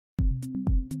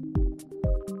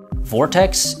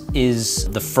Vortx is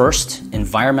the first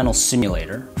environmental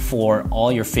simulator for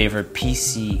all your favorite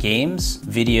PC games,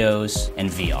 videos, and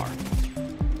VR.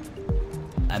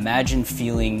 Imagine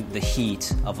feeling the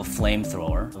heat of a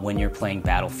flamethrower when you're playing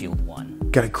Battlefield 1.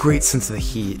 Got a great sense of the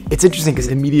heat. It's interesting because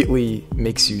it immediately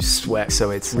makes you sweat, so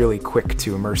it's really quick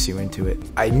to immerse you into it.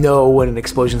 I know when an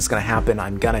explosion is going to happen,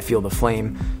 I'm going to feel the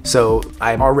flame, so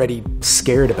I'm already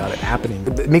scared about it happening.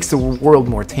 It makes the world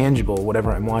more tangible,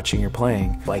 whatever I'm watching or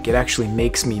playing. Like, it actually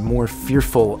makes me more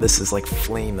fearful. This is like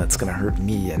flame that's going to hurt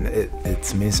me, and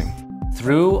it's amazing.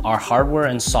 Through our hardware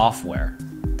and software,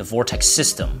 the Vortx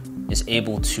system is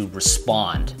able to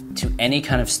respond to any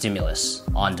kind of stimulus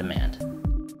on demand.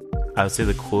 I would say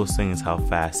the coolest thing is how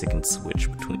fast it can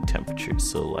switch between temperatures.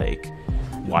 So like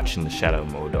watching the Shadow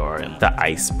Modar and the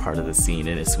ice part of the scene,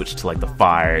 and it switched to like the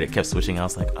fire and it kept switching. I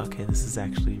was like, okay, this is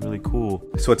actually really cool.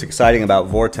 So what's exciting about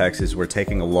Vortx is we're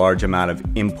taking a large amount of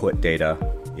input data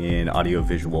in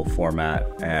audiovisual format,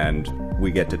 and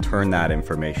we get to turn that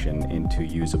information into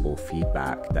usable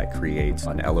feedback that creates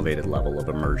an elevated level of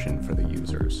immersion for the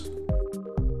users.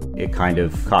 It kind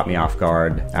of caught me off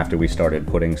guard after we started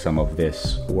putting some of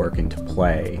this work into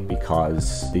play,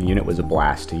 because the unit was a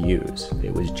blast to use.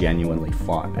 It was genuinely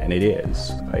fun, and it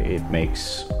is. It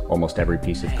makes almost every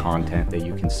piece of content that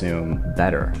you consume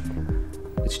better.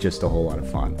 It's just a whole lot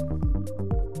of fun.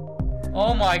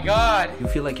 Oh my god! You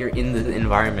feel like you're in the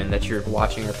environment that you're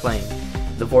watching or playing.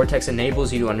 The Vortx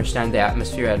enables you to understand the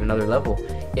atmosphere at another level.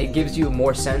 It gives you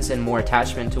more sense and more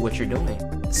attachment to what you're doing.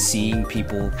 Seeing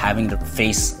people having their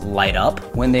face light up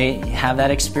when they have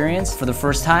that experience for the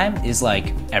first time is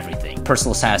like everything.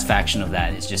 Personal satisfaction of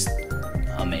that is just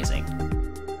amazing.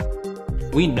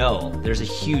 We know there's a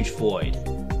huge void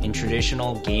in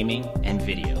traditional gaming and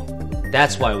video.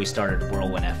 That's why we started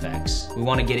Whirlwind FX. We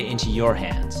want to get it into your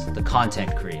hands, the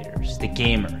content creators, the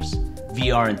gamers,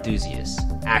 VR enthusiasts,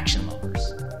 action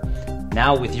lovers.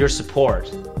 Now with your support,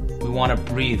 we want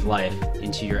to breathe life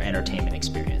into your entertainment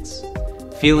experience.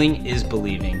 Feeling is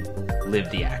believing.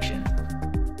 Live the action.